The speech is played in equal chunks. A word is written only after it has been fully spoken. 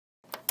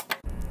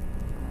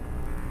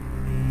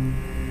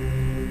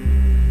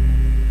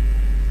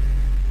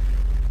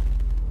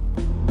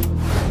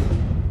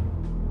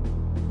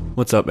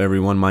What's up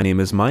everyone, my name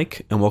is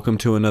Mike, and welcome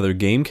to another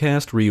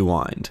GameCast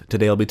Rewind.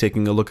 Today I'll be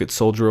taking a look at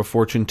Soldier of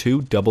Fortune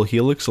 2 Double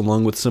Helix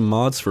along with some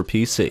mods for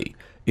PC.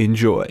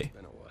 Enjoy!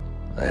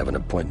 I have an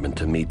appointment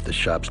to meet the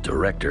shop's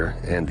director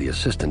and the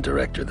assistant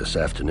director this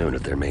afternoon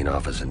at their main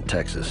office in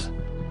Texas.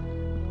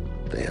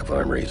 They have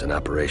armories and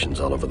operations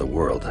all over the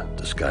world,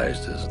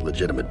 disguised as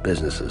legitimate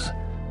businesses,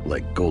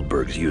 like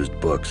Goldberg's used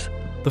books.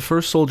 The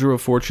first Soldier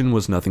of Fortune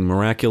was nothing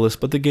miraculous,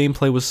 but the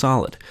gameplay was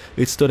solid.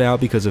 It stood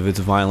out because of its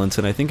violence,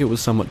 and I think it was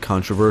somewhat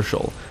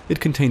controversial. It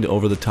contained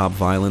over-the-top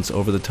violence,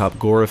 over-the-top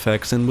gore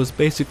effects, and was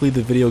basically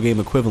the video game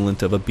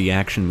equivalent of a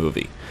B-action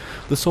movie.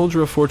 The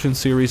Soldier of Fortune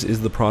series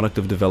is the product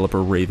of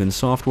developer Raven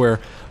Software,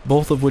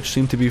 both of which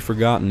seem to be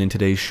forgotten in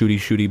today's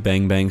shooty-shooty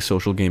bang-bang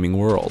social gaming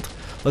world.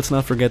 Let's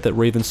not forget that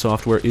Raven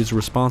Software is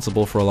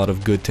responsible for a lot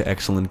of good to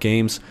excellent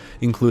games,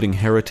 including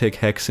Heretic,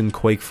 Hexen,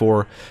 Quake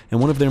 4,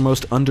 and one of their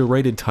most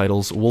underrated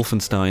titles,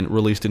 Wolfenstein,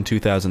 released in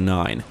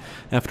 2009.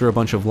 After a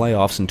bunch of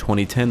layoffs in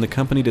 2010, the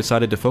company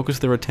decided to focus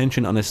their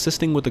attention on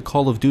assisting with the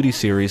Call of Duty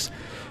series,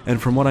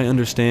 and from what I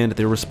understand,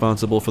 they're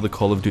responsible for the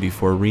Call of Duty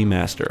 4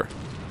 remaster.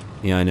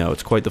 Yeah, I know,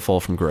 it's quite the fall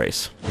from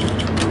grace.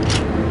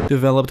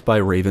 Developed by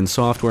Raven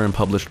Software and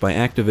published by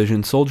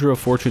Activision, Soldier of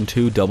Fortune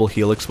 2 Double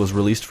Helix was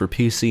released for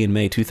PC in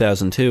May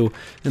 2002,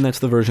 and that's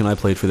the version I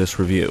played for this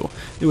review.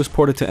 It was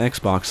ported to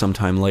Xbox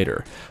sometime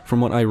later.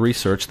 From what I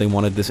researched, they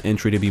wanted this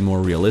entry to be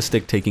more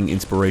realistic, taking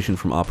inspiration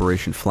from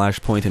Operation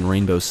Flashpoint and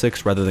Rainbow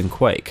Six rather than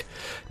Quake.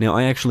 Now,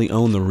 I actually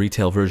own the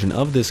retail version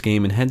of this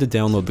game and had to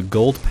download the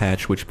Gold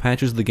patch, which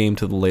patches the game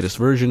to the latest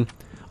version,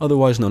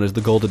 otherwise known as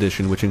the Gold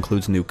Edition, which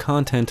includes new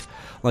content,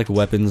 like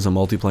weapons, a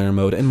multiplayer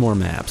mode, and more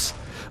maps.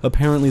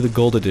 Apparently the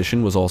Gold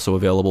Edition was also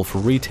available for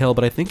retail,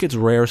 but I think it's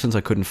rare since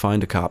I couldn't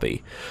find a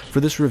copy. For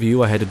this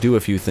review I had to do a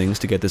few things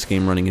to get this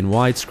game running in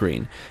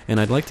widescreen, and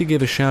I'd like to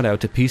give a shout out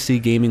to PC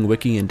Gaming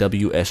Wiki and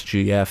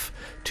WSGF,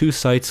 two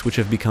sites which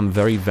have become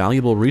very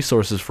valuable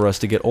resources for us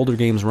to get older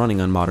games running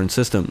on modern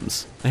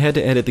systems. I had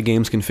to edit the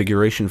game's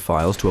configuration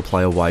files to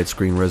apply a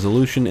widescreen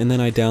resolution, and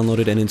then I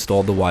downloaded and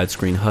installed the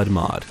widescreen HUD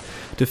mod.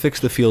 To fix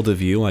the field of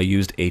view, I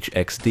used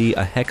HXD,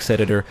 a hex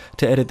editor,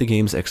 to edit the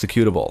game's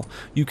executable.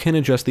 You can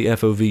adjust the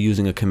FOV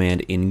using a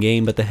command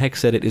in-game, but the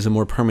hex edit is a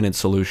more permanent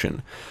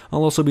solution.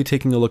 I'll also be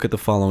taking a look at the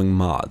following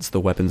mods: the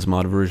Weapons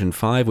Mod version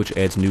 5, which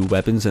adds new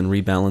weapons and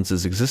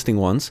rebalances existing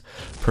ones,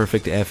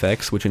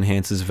 PerfectFX, which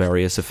enhances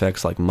various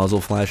effects like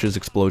muzzle flashes,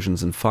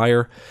 explosions, and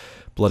fire,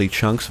 Bloody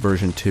Chunks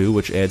version 2,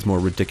 which adds more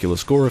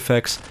ridiculous gore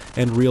effects,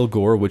 and Real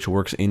Gore, which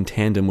works in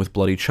tandem with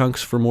Bloody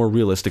Chunks for more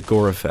realistic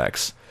gore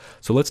effects.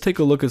 So let's take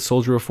a look at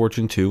Soldier of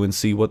Fortune 2 and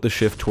see what the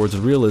shift towards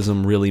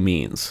realism really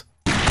means.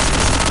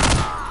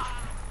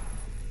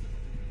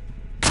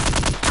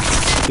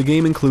 The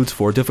game includes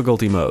 4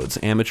 difficulty modes: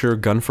 Amateur,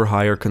 Gun for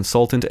Hire,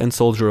 Consultant, and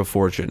Soldier of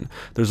Fortune.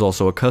 There's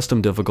also a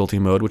custom difficulty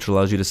mode which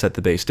allows you to set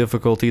the base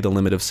difficulty, the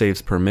limit of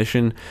saves per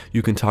mission,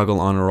 you can toggle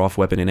on or off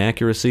weapon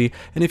inaccuracy,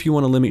 and if you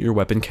want to limit your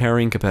weapon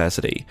carrying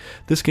capacity.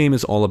 This game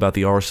is all about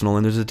the arsenal,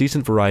 and there's a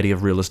decent variety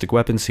of realistic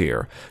weapons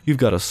here. You've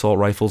got assault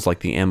rifles like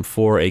the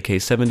M4,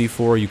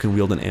 AK-74, you can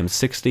wield an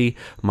M60,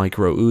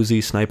 Micro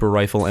Uzi, sniper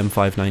rifle,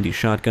 M590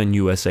 shotgun,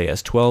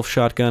 USAS-12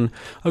 shotgun,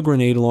 a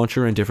grenade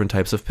launcher, and different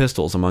types of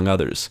pistols, among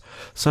others.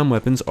 Some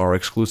weapons are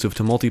exclusive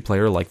to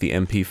multiplayer, like the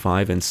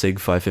MP5 and SIG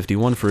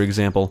 551 for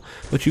example,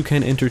 but you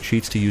can enter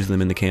cheats to use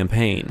them in the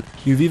campaign.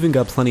 You've even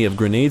got plenty of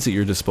grenades at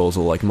your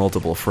disposal, like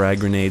multiple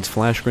frag grenades,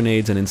 flash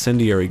grenades, and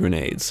incendiary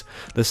grenades.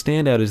 The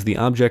standout is the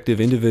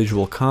Objective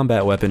Individual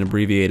Combat Weapon,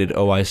 abbreviated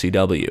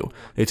OICW.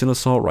 It's an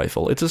assault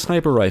rifle, it's a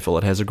sniper rifle,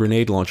 it has a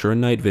grenade launcher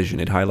and night vision,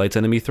 it highlights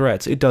enemy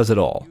threats, it does it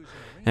all.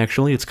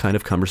 Actually, it's kind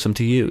of cumbersome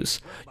to use.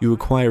 You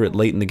acquire it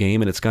late in the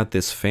game and it's got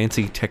this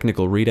fancy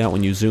technical readout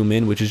when you zoom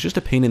in, which is just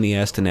a pain in the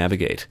ass to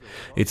navigate.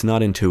 It's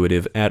not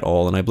intuitive at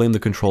all, and I blame the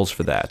controls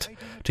for that.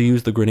 To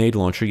use the grenade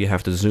launcher, you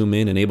have to zoom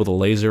in, enable the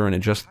laser, and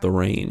adjust the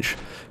range.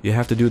 You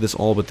have to do this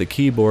all with the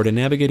keyboard, and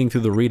navigating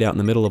through the readout in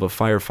the middle of a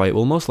firefight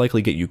will most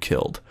likely get you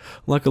killed.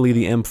 Luckily,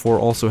 the M4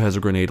 also has a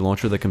grenade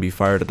launcher that can be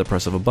fired at the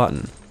press of a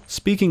button.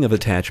 Speaking of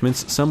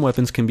attachments, some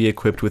weapons can be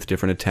equipped with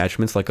different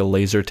attachments like a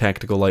laser,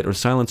 tactical light, or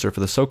silencer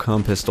for the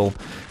SOCOM pistol,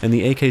 and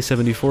the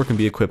AK-74 can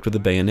be equipped with a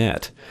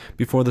bayonet.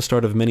 Before the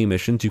start of many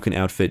missions, you can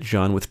outfit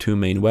John with 2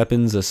 main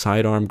weapons, a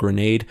sidearm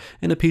grenade,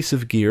 and a piece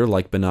of gear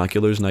like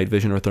binoculars, night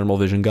vision, or thermal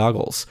vision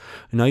goggles.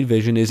 Night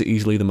vision is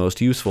easily the most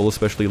useful,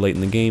 especially late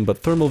in the game, but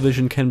thermal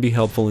vision can be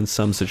helpful in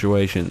some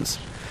situations.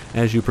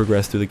 As you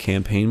progress through the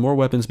campaign, more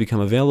weapons become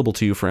available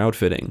to you for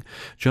outfitting.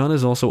 John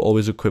is also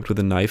always equipped with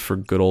a knife for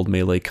good old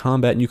melee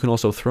combat, and you can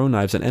also throw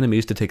knives at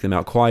enemies to take them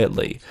out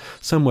quietly.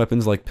 Some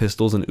weapons like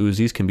pistols and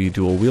Uzis can be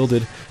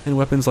dual-wielded, and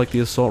weapons like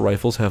the assault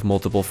rifles have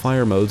multiple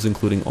fire modes,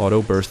 including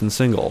auto, burst, and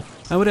single.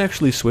 I would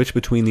actually switch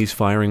between these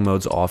firing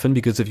modes often,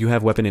 because if you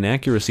have weapon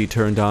inaccuracy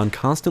turned on,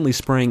 constantly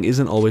spraying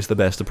isn't always the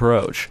best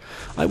approach.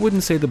 I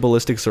wouldn't say the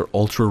ballistics are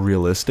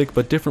ultra-realistic,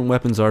 but different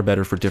weapons are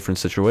better for different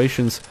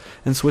situations,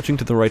 and switching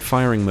to the right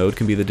firing mode mode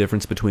can be the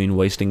difference between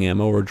wasting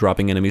ammo or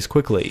dropping enemies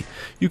quickly.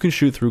 You can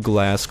shoot through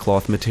glass,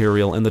 cloth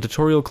material, and the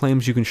tutorial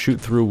claims you can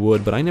shoot through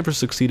wood, but I never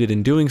succeeded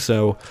in doing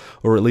so,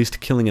 or at least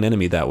killing an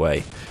enemy that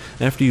way.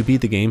 After you beat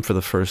the game for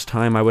the first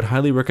time, I would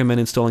highly recommend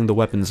installing the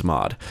weapons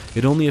mod.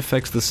 It only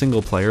affects the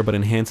single player, but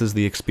enhances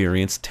the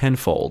experience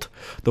tenfold.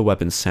 The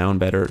weapons sound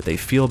better, they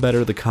feel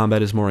better, the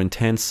combat is more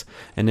intense,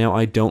 and now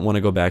I don't want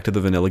to go back to the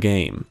vanilla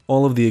game.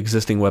 All of the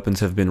existing weapons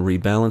have been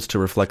rebalanced to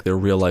reflect their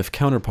real-life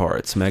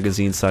counterparts,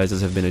 magazine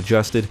sizes have been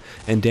adjusted,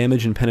 and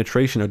damage and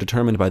penetration are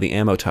determined by the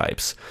ammo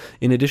types.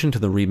 In addition to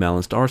the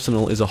rebalanced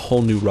arsenal is a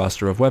whole new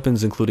roster of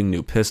weapons, including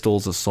new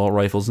pistols, assault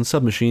rifles, and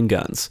submachine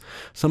guns.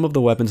 Some of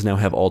the weapons now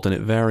have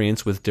alternate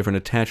variants with different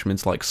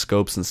attachments like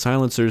scopes and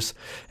silencers,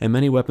 and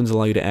many weapons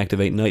allow you to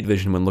activate night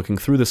vision when looking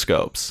through the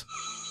scopes.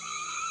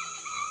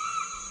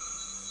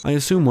 I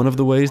assume one of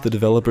the ways the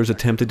developers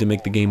attempted to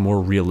make the game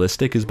more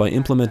realistic is by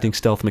implementing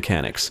stealth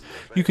mechanics.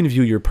 You can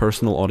view your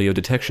personal audio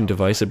detection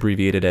device,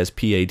 abbreviated as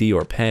PAD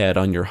or PAD,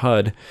 on your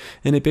HUD,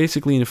 and it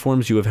basically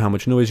informs you of how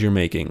much noise you're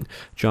making.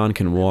 John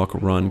can walk,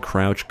 run,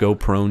 crouch, go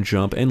prone,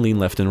 jump, and lean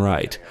left and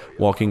right.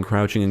 Walking,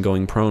 crouching, and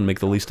going prone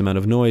make the least amount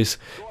of noise,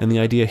 and the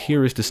idea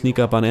here is to sneak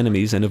up on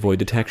enemies and avoid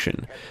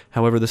detection.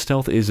 However, the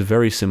stealth is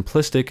very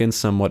simplistic and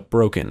somewhat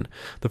broken.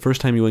 The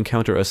first time you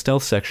encounter a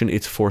stealth section,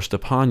 it's forced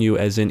upon you,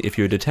 as in if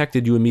you're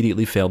detected, you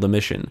immediately fail the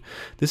mission.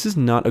 This is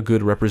not a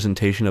good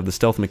representation of the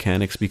stealth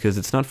mechanics because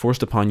it's not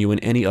forced upon you in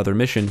any other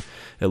mission,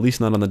 at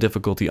least not on the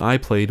difficulty I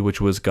played,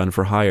 which was gun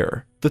for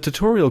hire. The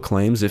tutorial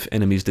claims if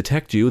enemies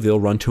detect you, they'll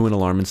run to an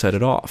alarm and set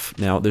it off.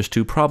 Now, there's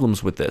two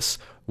problems with this.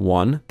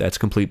 One, that's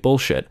complete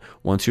bullshit.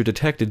 Once you're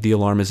detected, the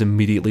alarm is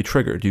immediately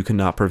triggered. You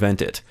cannot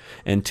prevent it.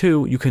 And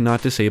two, you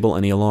cannot disable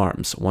any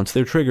alarms. Once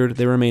they're triggered,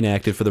 they remain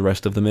active for the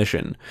rest of the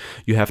mission.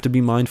 You have to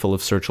be mindful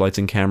of searchlights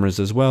and cameras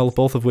as well,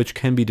 both of which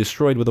can be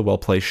destroyed with a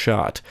well-placed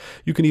shot.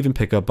 You can even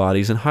pick up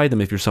bodies and hide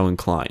them if you're so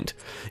inclined.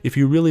 If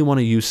you really want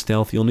to use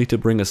stealth, you'll need to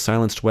bring a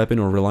silenced weapon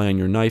or rely on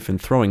your knife and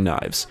throwing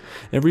knives.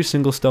 Every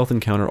single stealth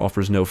encounter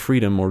offers no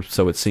freedom, or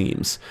so it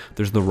seems.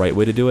 There's the right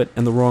way to do it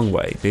and the wrong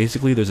way.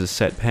 Basically, there's a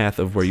set path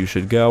of where you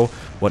should go,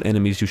 what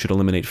enemies you should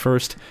eliminate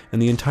first,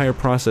 and the entire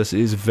process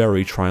is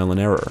very trial and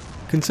error.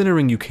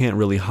 Considering you can't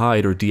really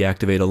hide or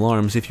deactivate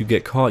alarms, if you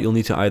get caught you'll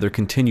need to either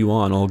continue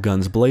on all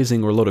guns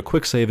blazing or load a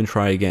quick save and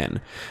try again.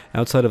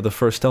 Outside of the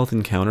first stealth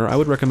encounter, I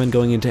would recommend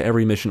going into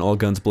every mission all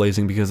guns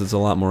blazing because it's a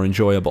lot more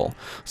enjoyable.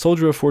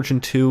 Soldier of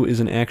Fortune 2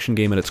 is an action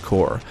game at its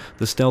core.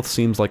 The stealth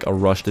seems like a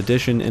rushed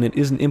addition and it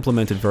isn't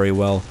implemented very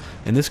well,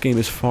 and this game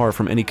is far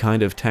from any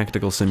kind of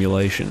tactical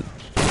simulation.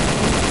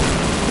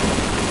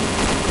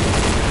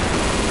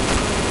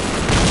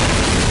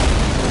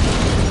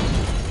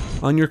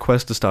 On your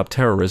quest to stop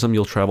terrorism,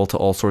 you'll travel to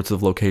all sorts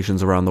of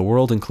locations around the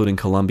world, including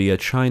Colombia,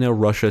 China,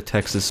 Russia,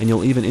 Texas, and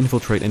you'll even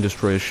infiltrate and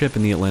destroy a ship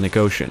in the Atlantic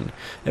Ocean.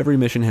 Every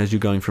mission has you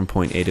going from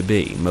point A to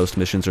B. Most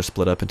missions are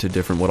split up into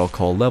different what I'll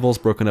call levels,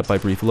 broken up by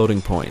brief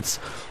loading points.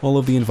 All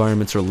of the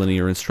environments are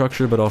linear in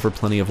structure, but offer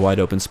plenty of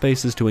wide open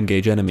spaces to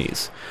engage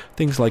enemies.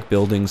 Things like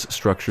buildings,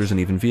 structures, and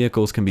even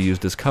vehicles can be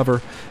used as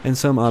cover, and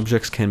some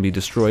objects can be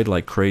destroyed,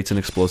 like crates and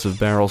explosive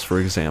barrels, for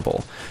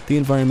example. The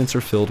environments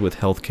are filled with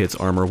health kits,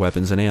 armor,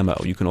 weapons, and ammo.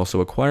 You can also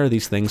acquire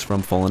these things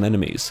from fallen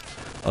enemies.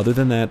 Other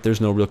than that,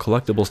 there's no real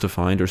collectibles to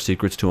find or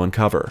secrets to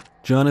uncover.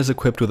 John is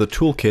equipped with a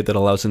toolkit that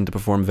allows him to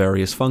perform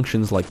various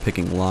functions like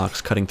picking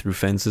locks, cutting through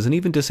fences, and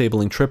even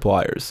disabling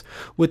tripwires.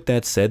 With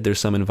that said,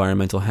 there's some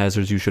environmental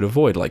hazards you should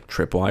avoid, like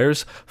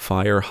tripwires,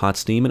 fire, hot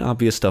steam, and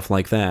obvious stuff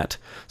like that.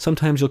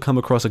 Sometimes you'll come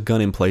across a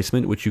gun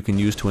emplacement which you can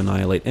use to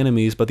annihilate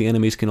enemies, but the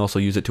enemies can also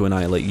use it to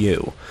annihilate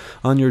you.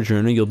 On your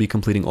journey, you'll be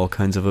completing all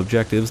kinds of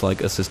objectives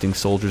like assisting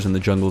soldiers in the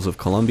jungles of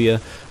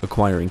Colombia,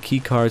 acquiring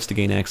keycards to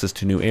gain access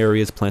to new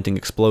areas, planting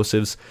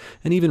explosives,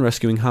 and even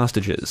rescuing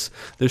hostages.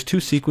 There's two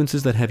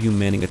sequences that have you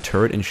manning a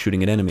turret and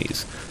shooting at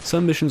enemies.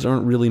 Some missions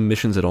aren't really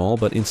missions at all,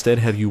 but instead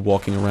have you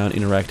walking around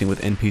interacting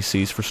with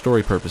NPCs for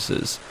story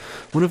purposes.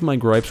 One of my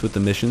gripes with the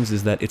missions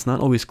is that it's not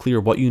always clear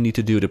what you need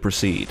to do to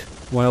proceed.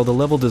 While the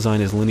level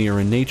design is linear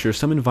in nature,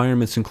 some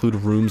environments include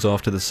rooms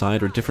off to the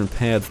side or different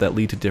paths that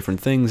lead to different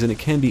things, and it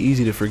can be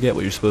easy to forget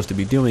what you're supposed to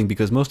be doing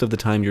because most of the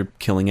time you're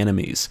killing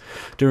enemies.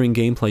 During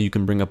gameplay you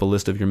can bring up a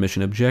list of your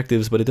mission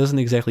objectives, but it doesn't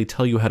exactly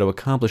tell you how to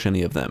accomplish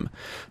any of them.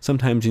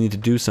 Sometimes you need to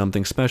do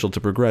something special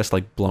to progress,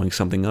 like blowing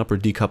something up or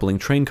decoupling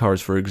train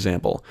cars, for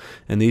example,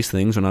 and these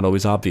things are not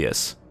always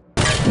obvious.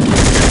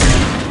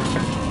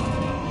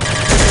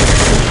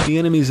 The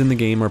enemies in the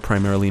game are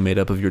primarily made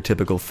up of your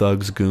typical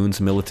thugs,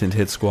 goons, militant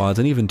hit squads,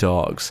 and even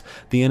dogs.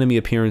 The enemy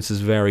appearances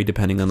vary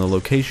depending on the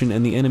location,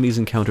 and the enemies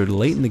encountered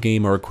late in the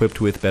game are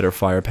equipped with better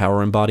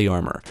firepower and body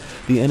armor.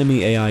 The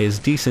enemy AI is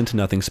decent,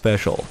 nothing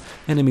special.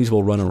 Enemies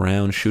will run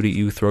around, shoot at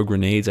you, throw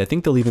grenades, I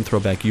think they'll even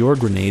throw back your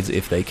grenades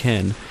if they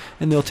can,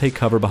 and they'll take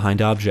cover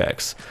behind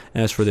objects.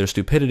 As for their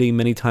stupidity,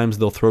 many times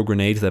they'll throw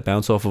grenades that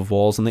bounce off of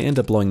walls and they end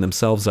up blowing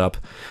themselves up,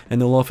 and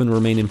they'll often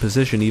remain in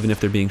position even if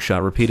they're being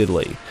shot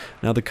repeatedly.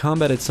 Now the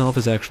combat itself itself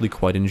is actually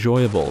quite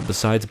enjoyable.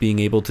 Besides being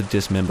able to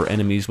dismember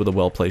enemies with a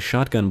well-placed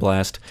shotgun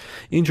blast,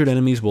 injured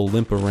enemies will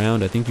limp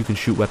around. I think you can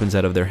shoot weapons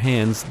out of their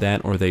hands,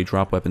 that or they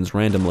drop weapons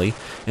randomly,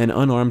 and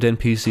unarmed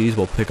NPCs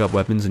will pick up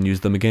weapons and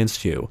use them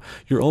against you.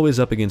 You're always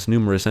up against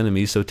numerous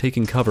enemies, so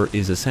taking cover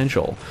is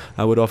essential.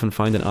 I would often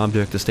find an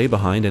object to stay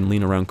behind and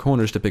lean around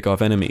corners to pick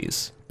off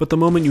enemies. But the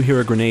moment you hear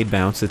a grenade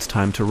bounce, it's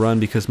time to run,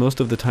 because most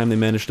of the time they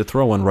manage to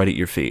throw one right at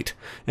your feet.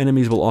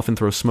 Enemies will often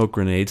throw smoke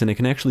grenades, and it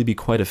can actually be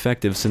quite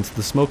effective since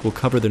the smoke will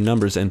cover their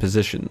numbers and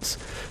positions.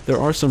 There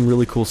are some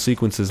really cool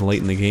sequences late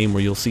in the game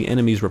where you'll see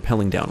enemies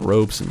rappelling down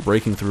ropes and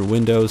breaking through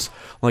windows,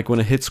 like when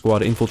a hit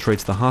squad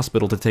infiltrates the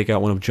hospital to take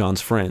out one of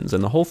John's friends,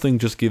 and the whole thing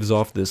just gives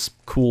off this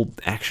cool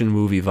action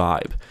movie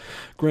vibe.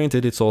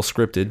 Granted, it's all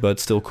scripted, but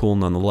still cool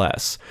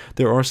nonetheless.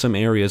 There are some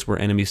areas where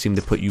enemies seem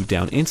to put you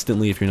down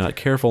instantly if you're not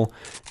careful,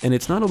 and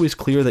it's not always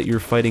clear that you're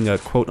fighting a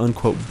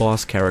quote-unquote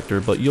boss character,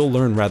 but you'll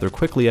learn rather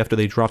quickly after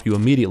they drop you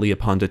immediately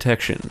upon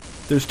detection.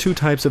 There's two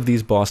types of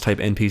these boss-type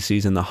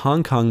NPCs in the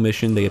Hong Kong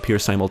mission. They appear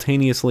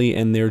simultaneously,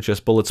 and they're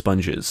just bullet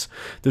sponges.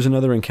 There's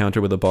another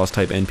encounter with a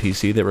boss-type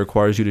NPC that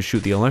requires you to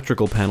shoot the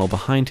electrical panel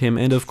behind him,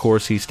 and of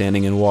course he's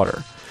standing in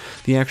water.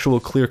 The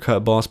actual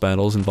clear-cut boss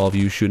battles involve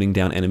you shooting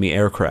down enemy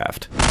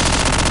aircraft.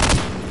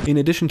 In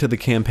addition to the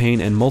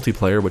campaign and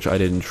multiplayer, which I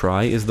didn't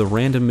try, is the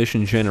Random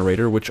Mission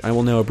Generator, which I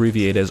will now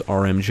abbreviate as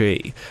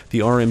RMG. The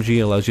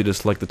RMG allows you to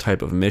select the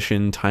type of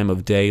mission, time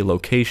of day,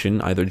 location,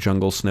 either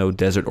jungle, snow,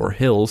 desert, or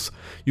hills.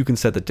 You can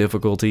set the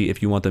difficulty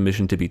if you want the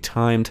mission to be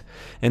timed,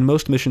 and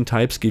most mission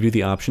types give you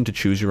the option to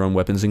choose your own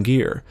weapons and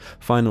gear.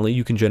 Finally,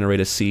 you can generate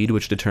a seed,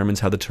 which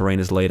determines how the terrain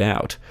is laid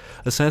out.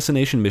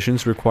 Assassination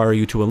missions require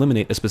you to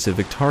eliminate a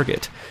specific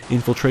target.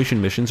 Infiltration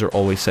missions are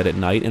always set at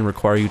night and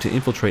require you to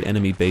infiltrate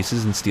enemy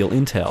bases and steal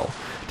intel.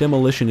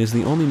 Demolition is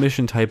the only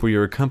mission type where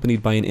you're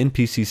accompanied by an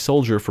NPC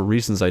soldier for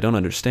reasons I don't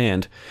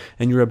understand,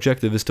 and your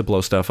objective is to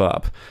blow stuff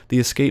up. The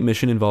escape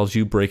mission involves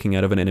you breaking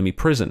out of an enemy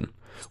prison.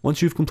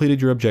 Once you've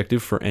completed your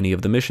objective for any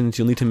of the missions,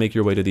 you'll need to make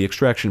your way to the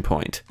extraction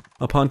point.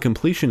 Upon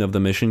completion of the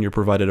mission, you're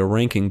provided a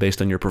ranking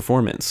based on your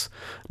performance.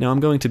 Now, I'm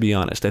going to be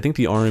honest, I think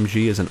the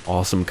RMG is an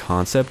awesome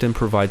concept and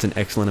provides an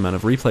excellent amount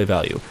of replay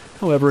value.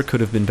 However, it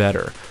could have been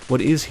better. What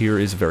is here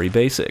is very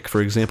basic.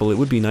 For example, it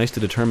would be nice to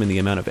determine the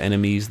amount of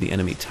enemies, the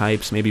enemy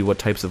types, maybe what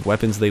types of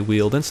weapons they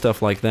wield, and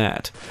stuff like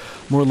that.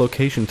 More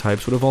location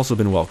types would have also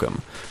been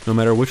welcome. No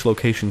matter which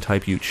location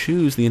type you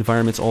choose, the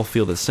environments all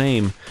feel the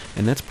same,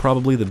 and that's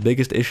probably the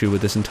biggest issue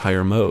with this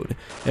entire mode.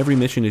 Every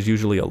mission is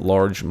usually a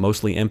large,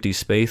 mostly empty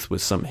space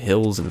with some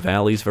hills and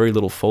valleys, very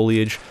little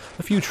foliage,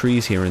 a few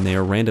trees here and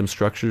there, random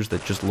structures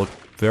that just look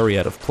very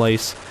out of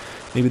place.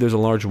 Maybe there's a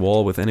large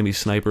wall with enemy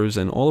snipers,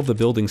 and all of the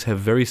buildings have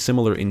very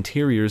similar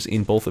interiors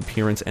in both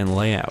appearance and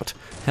layout.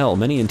 Hell,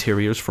 many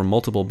interiors for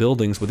multiple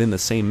buildings within the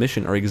same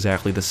mission are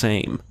exactly the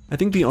same. I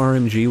think the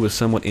RMG was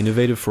somewhat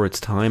innovative for its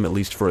time, at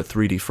least for a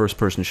 3D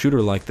first-person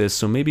shooter like this,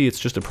 so maybe it's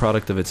just a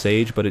product of its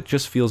age, but it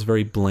just feels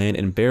very bland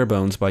and bare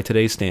bones by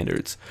today's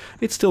standards.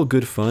 It's still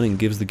good fun and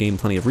gives the game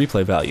plenty of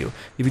replay value.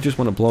 If you just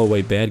want to blow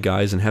away bad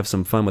guys and have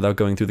some fun without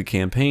going through the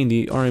campaign,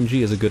 the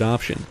RMG is a good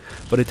option,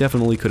 but it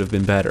definitely could have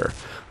been better.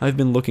 I've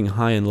been looking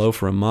high and low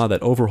for a mod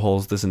that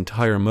overhauls this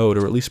entire mode,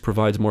 or at least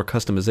provides more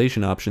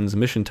customization options,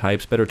 mission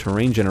types, better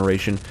terrain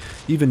generation,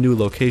 even new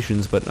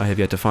locations, but I have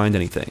yet to find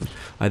anything.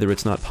 Either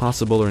it's not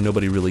possible or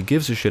nobody really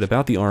gives a shit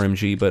about the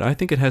RMG, but I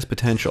think it has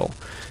potential.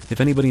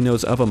 If anybody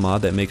knows of a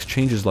mod that makes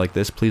changes like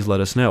this, please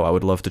let us know. I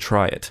would love to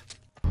try it.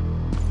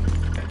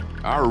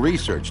 Our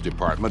research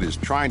department is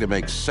trying to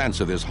make sense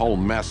of this whole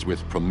mess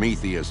with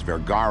Prometheus,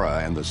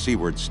 Vergara, and the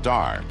Seaward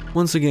Star.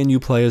 Once again, you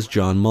play as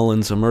John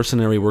Mullins, a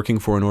mercenary working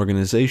for an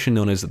organization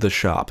known as The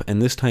Shop, and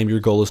this time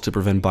your goal is to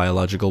prevent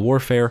biological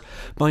warfare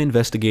by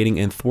investigating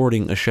and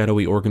thwarting a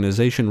shadowy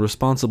organization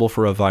responsible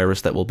for a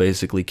virus that will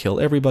basically kill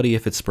everybody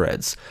if it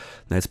spreads.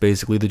 That's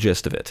basically the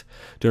gist of it.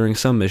 During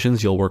some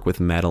missions, you'll work with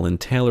Madeline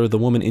Taylor, the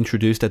woman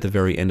introduced at the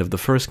very end of the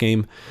first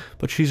game,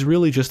 but she's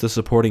really just a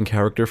supporting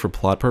character for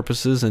plot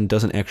purposes and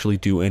doesn't actually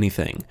do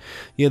anything.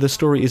 Yeah, the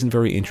story isn't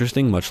very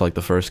interesting, much like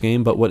the first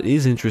game, but what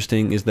is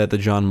interesting is that the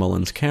John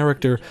Mullins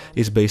character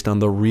is based on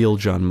the real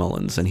John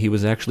Mullins, and he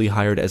was actually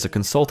hired as a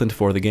consultant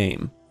for the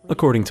game.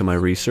 According to my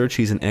research,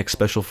 he's an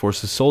ex-Special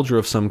Forces soldier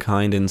of some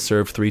kind and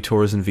served 3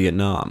 tours in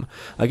Vietnam.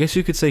 I guess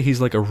you could say he's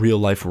like a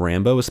real-life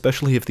Rambo,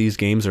 especially if these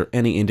games are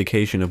any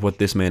indication of what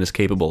this man is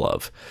capable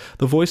of.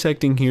 The voice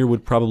acting here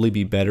would probably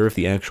be better if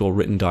the actual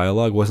written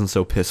dialogue wasn't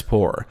so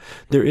piss-poor.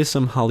 There is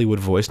some Hollywood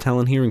voice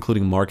talent here,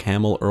 including Mark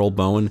Hamill, Earl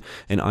Bowen,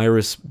 and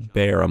Iris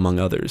Baer, among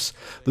others.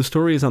 The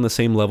story is on the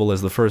same level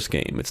as the first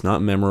game. It's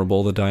not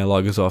memorable, the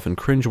dialogue is often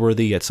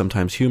cringeworthy, yet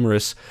sometimes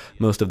humorous,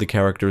 most of the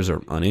characters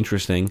are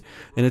uninteresting,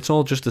 and it's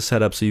all just a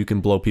setup so you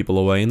can blow people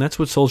away, and that's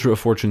what Soldier of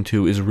Fortune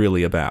 2 is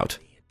really about.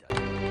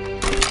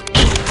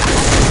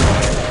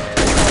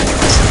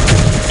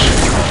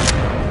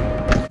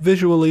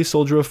 Visually,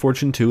 Soldier of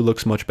Fortune 2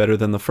 looks much better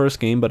than the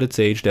first game, but its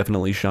age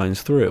definitely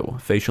shines through.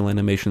 Facial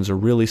animations are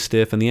really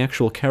stiff, and the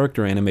actual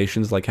character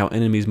animations, like how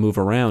enemies move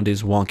around,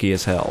 is wonky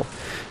as hell.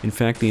 In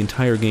fact, the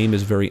entire game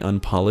is very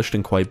unpolished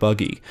and quite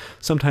buggy.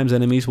 Sometimes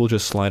enemies will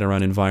just slide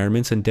around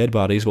environments, and dead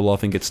bodies will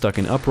often get stuck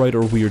in upright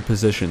or weird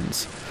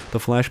positions. The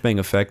flashbang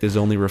effect is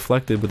only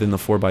reflected within the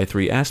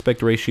 4:3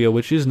 aspect ratio,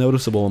 which is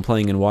noticeable when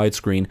playing in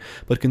widescreen,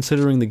 but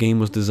considering the game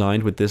was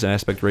designed with this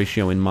aspect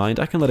ratio in mind,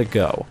 I can let it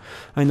go.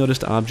 I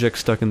noticed objects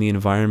stuck in the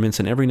environments,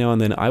 and every now and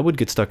then I would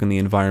get stuck in the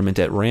environment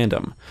at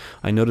random.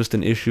 I noticed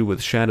an issue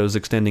with shadows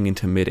extending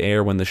into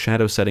mid-air when the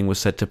shadow setting was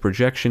set to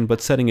projection,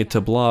 but setting it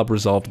to blob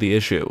resolved the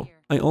issue.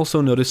 I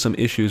also noticed some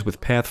issues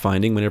with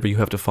pathfinding whenever you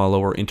have to follow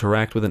or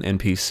interact with an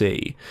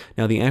NPC.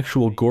 Now, the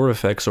actual gore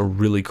effects are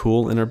really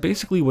cool and are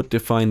basically what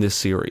define this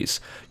series.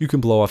 You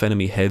can blow off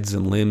enemy heads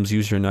and limbs,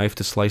 use your knife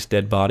to slice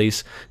dead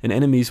bodies, and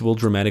enemies will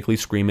dramatically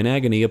scream in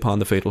agony upon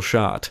the fatal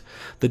shot.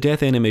 The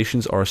death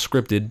animations are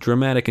scripted,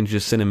 dramatic, and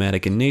just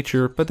cinematic in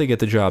nature, but they get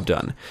the job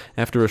done.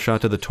 After a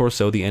shot to the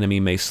torso, the enemy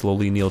may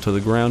slowly kneel to the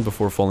ground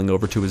before falling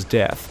over to his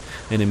death.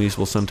 Enemies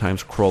will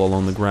sometimes crawl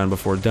along the ground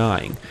before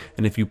dying,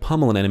 and if you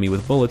pummel an enemy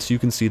with bullets,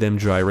 you can see them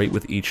gyrate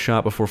with each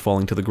shot before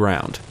falling to the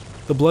ground.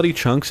 The bloody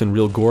chunks and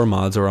Real Gore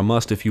mods are a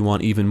must if you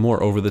want even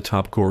more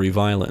over-the-top gory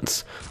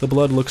violence. The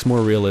blood looks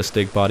more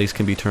realistic, bodies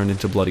can be turned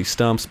into bloody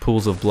stumps,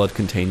 pools of blood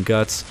contain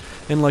guts,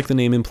 and like the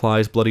name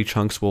implies, bloody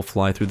chunks will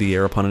fly through the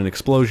air upon an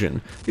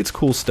explosion. It's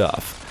cool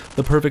stuff.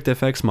 The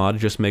PerfectFX mod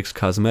just makes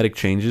cosmetic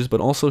changes, but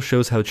also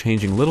shows how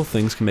changing little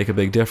things can make a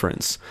big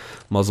difference.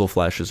 Muzzle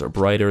flashes are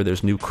brighter,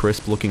 there's new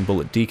crisp-looking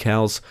bullet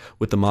decals.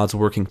 With the mods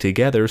working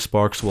together,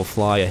 sparks will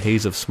fly, a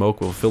haze of smoke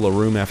will fill a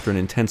room after an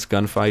intense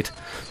gunfight,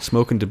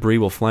 smoke and debris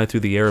will fly through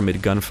the air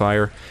amid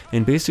gunfire,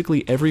 and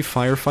basically every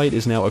firefight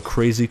is now a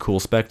crazy cool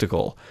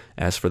spectacle.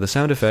 As for the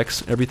sound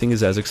effects, everything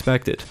is as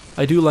expected.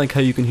 I do like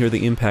how you can hear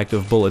the impact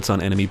of bullets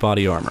on enemy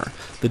body armor.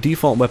 The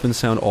default weapons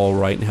sound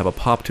alright and have a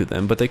pop to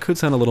them, but they could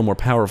sound a little more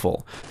powerful.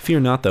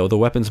 Fear not though, the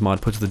weapons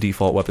mod puts the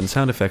default weapon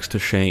sound effects to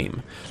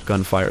shame.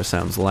 Gunfire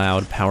sounds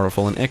loud,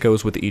 powerful, and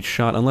echoes with each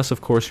shot unless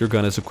of course your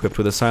gun is equipped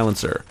with a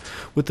silencer.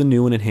 With the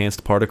new and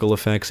enhanced particle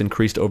effects,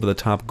 increased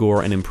over-the-top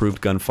gore, and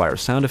improved gunfire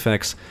sound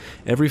effects,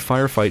 every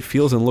firefight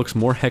feels and looks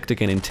more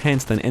hectic and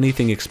intense than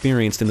anything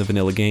experienced in the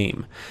vanilla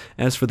game.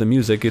 As for the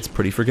music, it's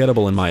pretty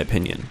forgettable in my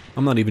opinion.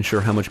 I'm not even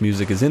sure how much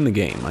music is in the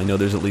game. I know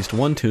there's at least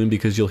one tune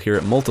because you'll hear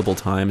it multiple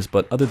times,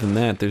 but other than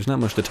that, there's not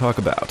much to talk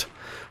about.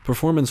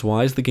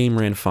 Performance-wise, the game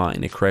ran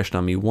fine. It crashed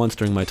on me once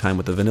during my time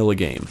with the vanilla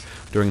game.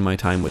 During my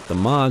time with the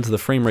mods, the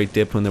frame rate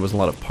dipped when there was a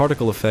lot of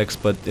particle effects,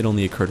 but it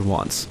only occurred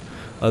once.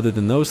 Other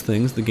than those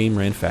things, the game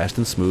ran fast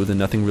and smooth and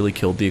nothing really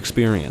killed the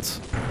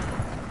experience.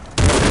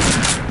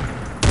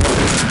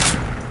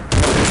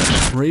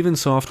 Raven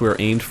Software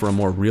aimed for a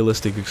more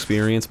realistic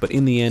experience, but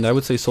in the end I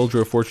would say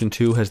Soldier of Fortune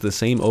 2 has the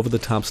same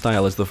over-the-top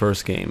style as the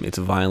first game. It's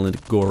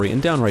violent, gory,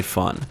 and downright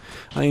fun.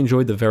 I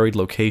enjoyed the varied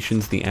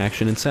locations, the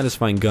action, and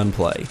satisfying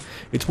gunplay.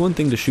 It's one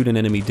thing to shoot an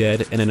enemy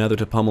dead, and another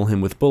to pummel him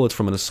with bullets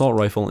from an assault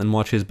rifle and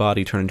watch his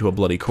body turn into a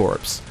bloody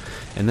corpse.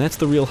 And that's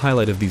the real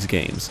highlight of these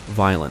games,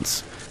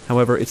 violence.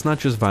 However, it's not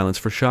just violence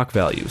for shock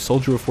value.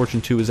 Soldier of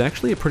Fortune 2 is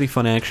actually a pretty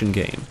fun action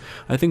game.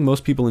 I think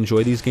most people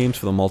enjoy these games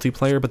for the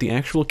multiplayer, but the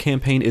actual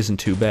campaign isn't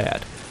too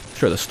bad.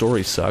 Sure, the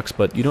story sucks,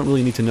 but you don't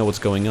really need to know what's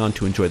going on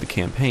to enjoy the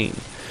campaign.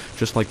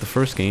 Just like the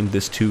first game,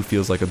 this too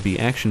feels like a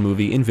B-action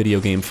movie in video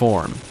game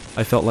form.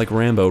 I felt like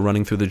Rambo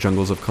running through the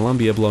jungles of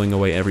Colombia blowing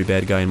away every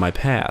bad guy in my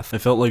path. I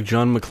felt like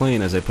John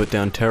McClane as I put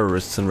down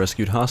terrorists and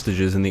rescued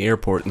hostages in the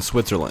airport in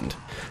Switzerland.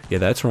 Yeah,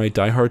 that's right,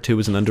 Die Hard 2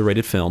 is an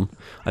underrated film.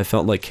 I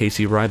felt like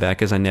Casey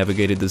Ryback as I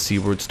navigated the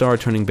Seaward Star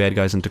turning bad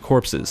guys into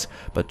corpses.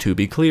 But to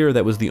be clear,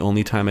 that was the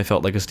only time I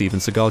felt like a Steven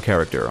Seagal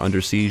character.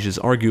 Under Siege is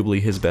arguably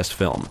his best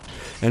film.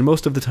 And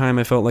most of the time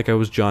I felt like I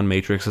was John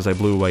Matrix as I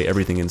blew away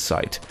everything in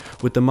sight.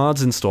 With the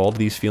mods installed,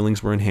 these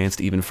feelings were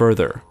enhanced even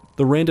further.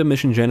 The random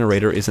mission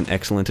generator is an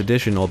excellent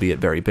addition, albeit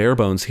very bare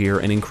bones here,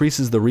 and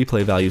increases the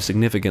replay value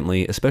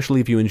significantly, especially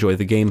if you enjoy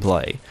the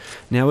gameplay.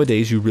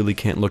 Nowadays, you really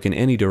can't look in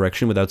any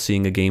direction without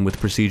seeing a game with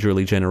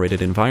procedurally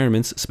generated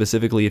environments,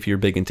 specifically if you're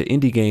big into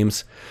indie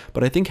games,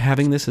 but I think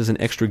having this as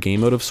an extra game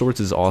mode of sorts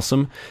is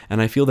awesome,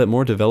 and I feel that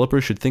more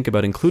developers should think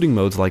about including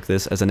modes like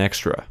this as an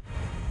extra.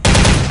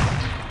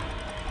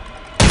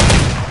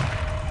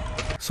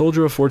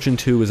 Soldier of Fortune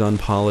 2 is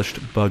unpolished,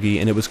 buggy,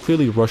 and it was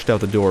clearly rushed out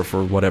the door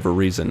for whatever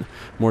reason.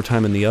 More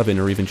time in the oven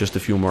or even just a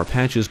few more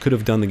patches could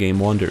have done the game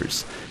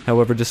wonders.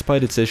 However,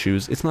 despite its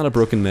issues, it's not a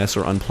broken mess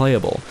or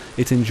unplayable.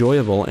 It's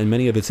enjoyable, and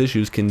many of its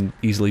issues can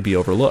easily be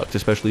overlooked,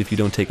 especially if you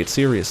don't take it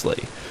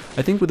seriously.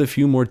 I think with a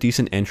few more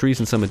decent entries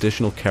and some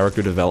additional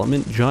character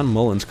development, John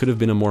Mullins could have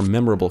been a more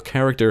memorable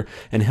character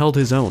and held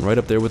his own right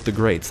up there with the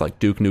greats like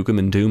Duke Nukem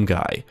and Doom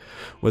Guy.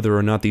 Whether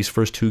or not these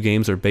first two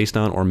games are based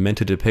on or meant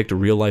to depict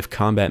real-life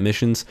combat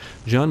missions Mullins,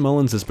 John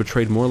Mullins is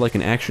portrayed more like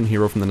an action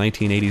hero from the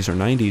 1980s or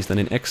 90s than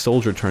an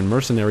ex-soldier turned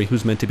mercenary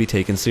who's meant to be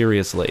taken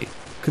seriously.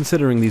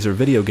 Considering these are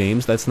video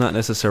games, that's not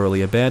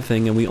necessarily a bad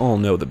thing, and we all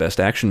know the best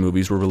action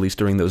movies were released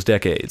during those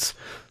decades.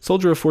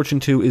 Soldier of Fortune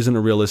 2 isn't a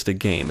realistic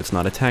game, it's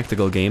not a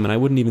tactical game, and I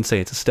wouldn't even say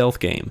it's a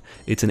stealth game.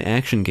 It's an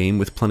action game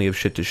with plenty of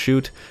shit to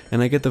shoot,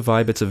 and I get the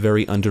vibe it's a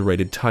very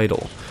underrated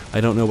title.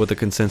 I don't know what the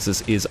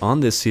consensus is on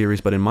this series,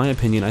 but in my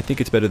opinion, I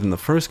think it's better than the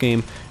first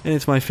game, and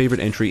it's my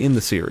favorite entry in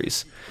the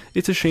series.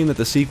 It's a shame that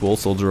the sequel,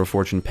 Soldier of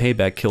Fortune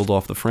Payback, killed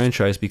off the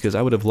franchise because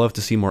I would have loved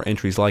to see more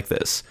entries like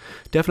this.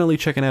 Definitely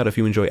check it out if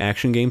you enjoy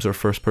action games or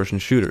first-person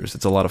shooters,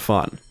 it's a lot of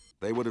fun.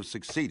 They would have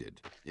succeeded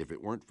if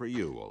it weren't for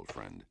you, old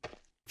friend.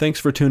 Thanks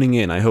for tuning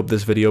in, I hope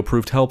this video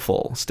proved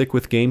helpful. Stick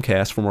with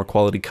GameCast for more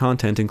quality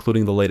content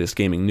including the latest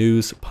gaming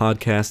news,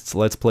 podcasts,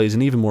 let's plays,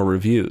 and even more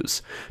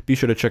reviews. Be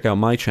sure to check out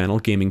my channel,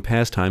 Gaming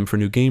Pastime, for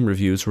new game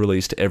reviews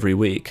released every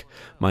week.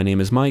 My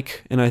name is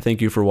Mike, and I thank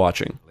you for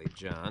watching.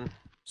 John,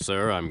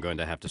 sir, I'm going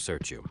to have to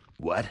search you.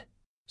 What?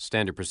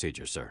 Standard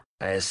procedure, sir.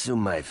 I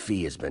assume my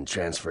fee has been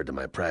transferred to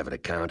my private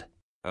account?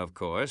 Of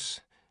course,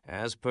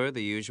 as per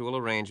the usual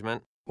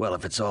arrangement. Well,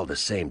 if it's all the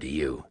same to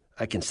you,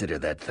 I consider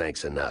that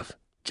thanks enough.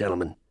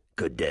 Gentlemen,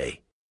 good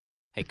day.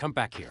 Hey, come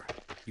back here.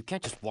 You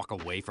can't just walk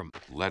away from...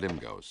 Let him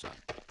go, son.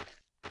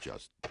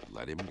 Just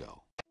let him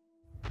go.